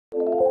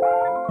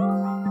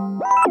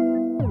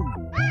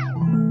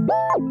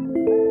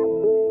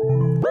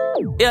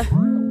Yeah.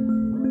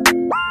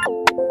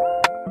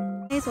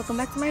 Guys, welcome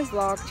back to my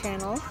vlog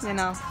channel.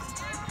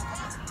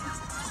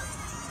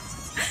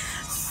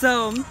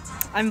 So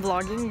I'm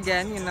vlogging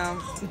again,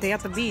 day at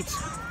the beach.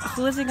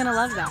 Who isn't gonna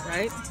love that,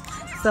 right?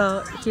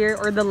 So here,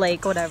 or the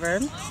lake, whatever.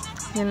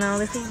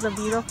 This is the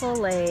beautiful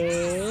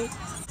lake.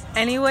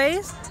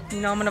 Anyways,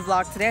 I'm gonna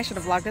vlog today. I should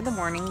have vlogged in the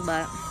morning,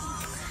 but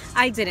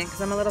I didn't because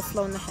I'm a little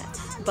slow in the head.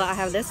 But I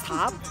have this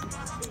top,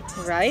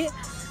 right?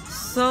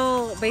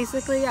 So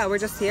basically, yeah, we're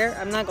just here.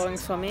 I'm not going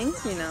swimming,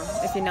 If you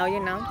know,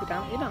 you know. If you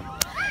don't, you don't.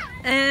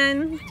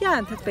 And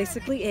yeah, that's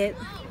basically it.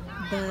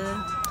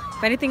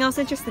 If anything else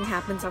interesting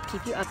happens, I'll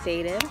keep you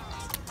updated.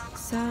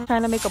 So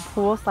trying to make a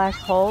pool /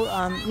 hole.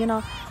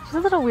 She's a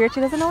little weird. She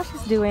doesn't know what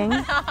she's doing.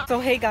 So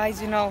hey guys,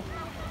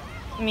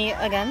 me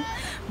again.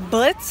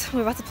 But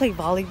we're about to play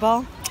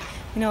volleyball.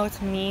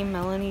 It's me,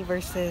 Melanie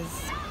versus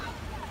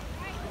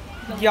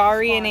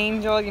Yari and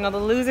Angel, the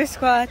loser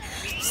squad.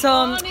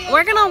 So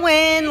we're gonna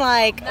win,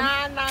 like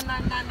nah.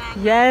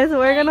 Yes,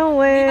 we're gonna win.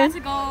 We're about to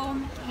go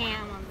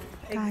ham on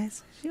this.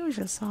 Guys, she was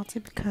just salty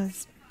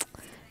because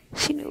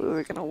she knew we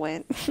were gonna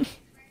win.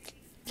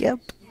 Yep.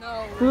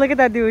 No. Look at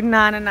that dude.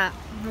 Nah.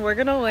 We're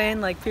gonna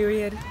win, like,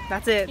 period.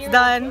 That's it. It's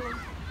done.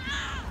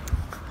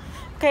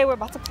 Okay, we're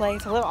about to play.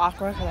 It's a little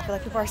awkward because I feel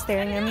like people are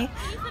staring at me,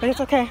 but it's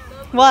okay.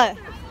 What?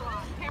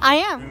 I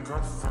am.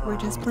 We're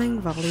just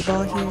playing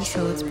volleyball here,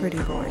 so it's pretty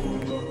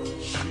boring.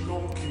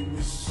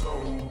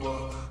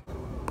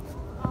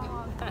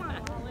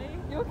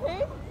 You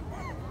okay?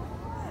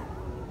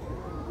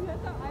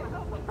 It's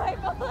okay.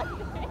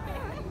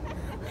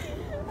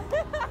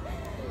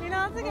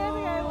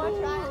 One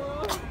try.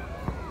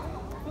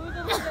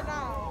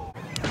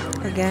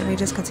 Again, we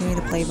just continue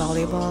to play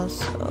volleyball,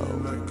 so...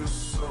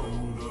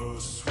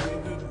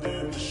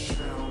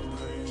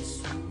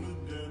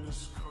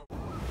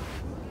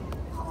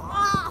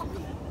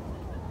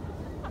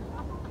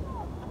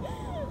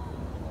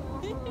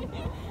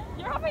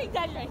 You're already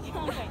dead right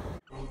now.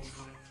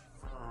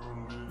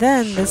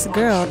 Then this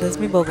girl does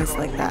me bogus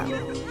like that.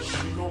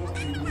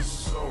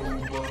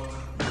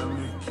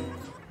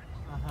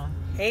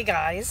 Hey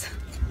guys.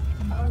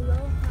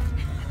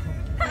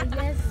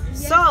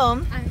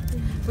 So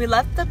we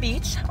left the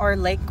beach or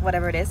lake,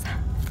 whatever it is,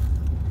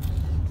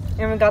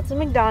 and we got some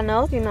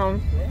McDonald's. Me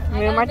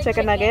and my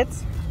chicken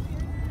nuggets.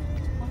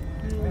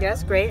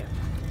 Yes, great.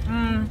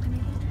 I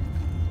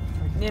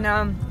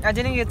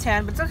didn't get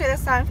tan, but it's okay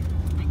this time.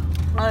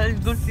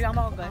 Good. I'm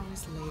all good.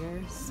 Hours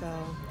later, so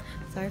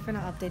sorry for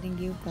not updating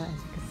you, but as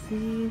you can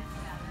see,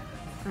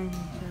 I'm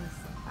just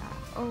at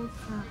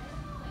Ulta.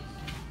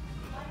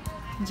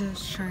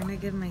 Just trying to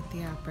give my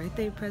tia a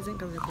birthday present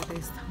because her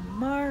birthday's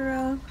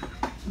tomorrow,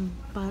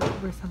 but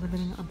we're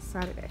celebrating on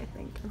Saturday, I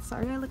think. I'm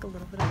sorry I look a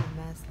little bit of a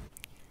mess.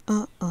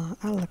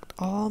 I looked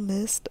all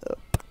messed up.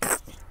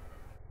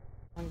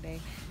 Long day.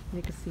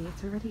 You can see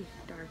it's already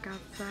dark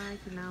outside,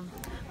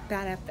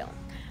 bad at film.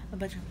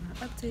 But I'm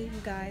gonna update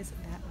you guys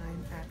that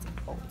I'm at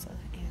Ulta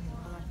and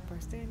a lot of people are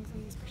staring at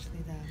me,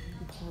 especially the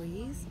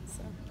employees.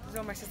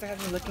 So my sister has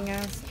me looking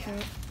at us.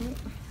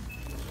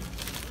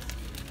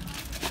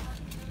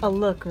 A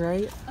look,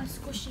 right? A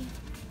squishy.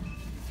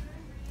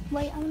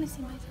 Wait, I want to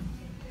see myself.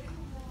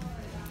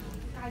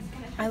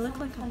 I look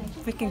like a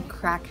freaking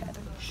crackhead.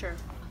 Sure.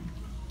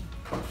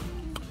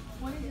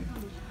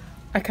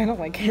 I kind of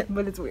like it,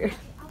 but it's weird.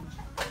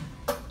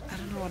 I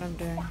don't know what I'm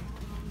doing.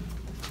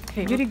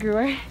 Okay, beauty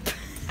guru.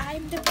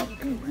 I'm the beauty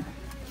guru.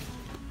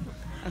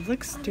 I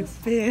look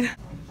stupid.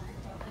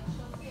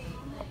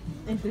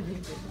 I'm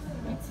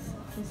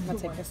gonna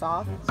take this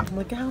off.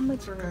 Look at how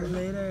much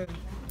glitter.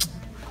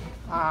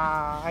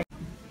 I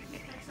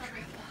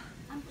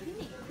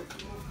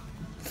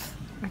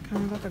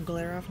kind of got the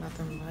glare off, not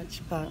that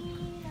much, but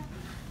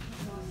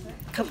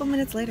a couple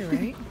minutes later,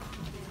 right?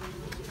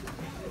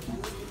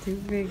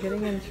 Dude, we're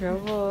getting in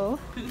trouble.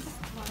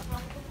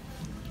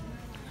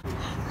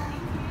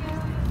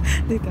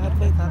 They thought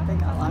they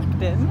got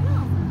locked in.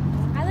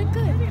 I look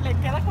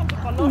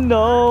good.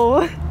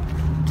 No.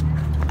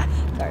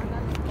 Sorry.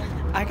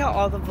 I got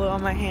all the blue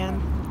on my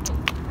hand.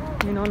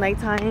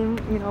 Nighttime,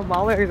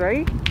 ballers,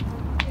 right?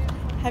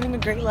 Having a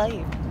great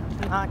life.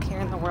 Not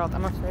caring in the world.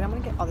 I'm afraid I'm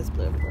gonna get all this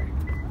blue everywhere.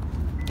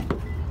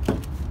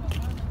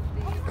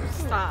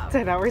 Stop.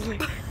 10 hours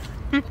later.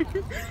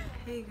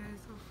 Hey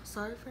guys,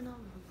 sorry for not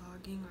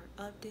vlogging or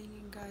updating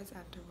you guys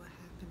after what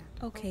happened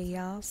at Okay,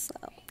 y'all, so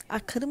I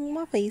couldn't move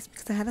my face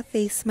because I had a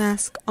face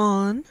mask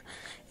on.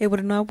 It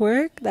would not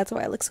work. That's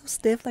why I look so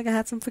stiff, like I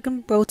had some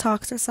freaking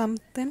Botox or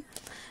something.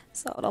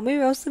 So don't be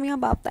roasting me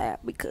about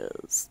that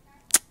because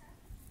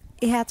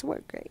it had to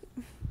work great.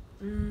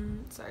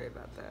 Sorry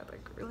about that,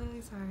 like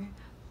really sorry,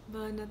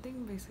 but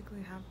nothing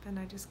basically happened.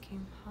 I just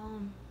came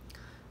home,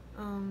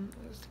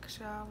 just took a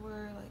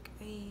shower, like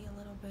ate a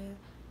little bit,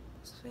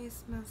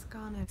 face mask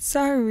on it.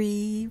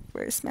 Sorry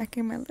for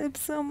smacking my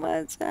lips so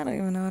much. I don't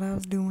even know what I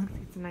was doing.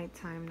 It's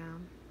nighttime now,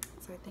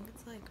 so I think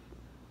it's like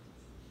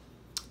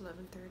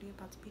 11:30,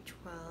 about to be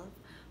 12,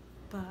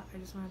 but I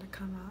just wanted to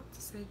come out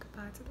to say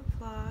goodbye to the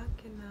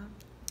vlog and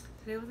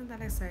today wasn't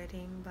that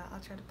exciting, but I'll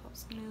try to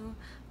post new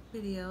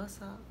videos.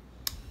 So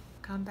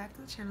come back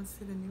to the channel to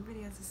see the new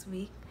videos this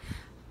week.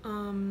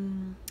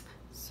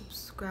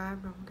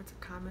 Subscribe. Don't forget to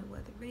comment what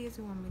other videos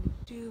you want me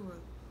to do or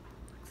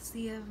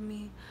see of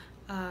me.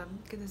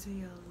 Give this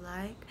video a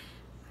like.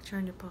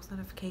 Turn your post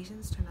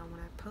notifications. Turn on when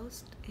I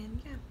post.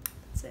 And yeah,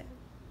 that's it.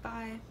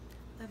 Bye.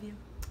 Love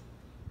you.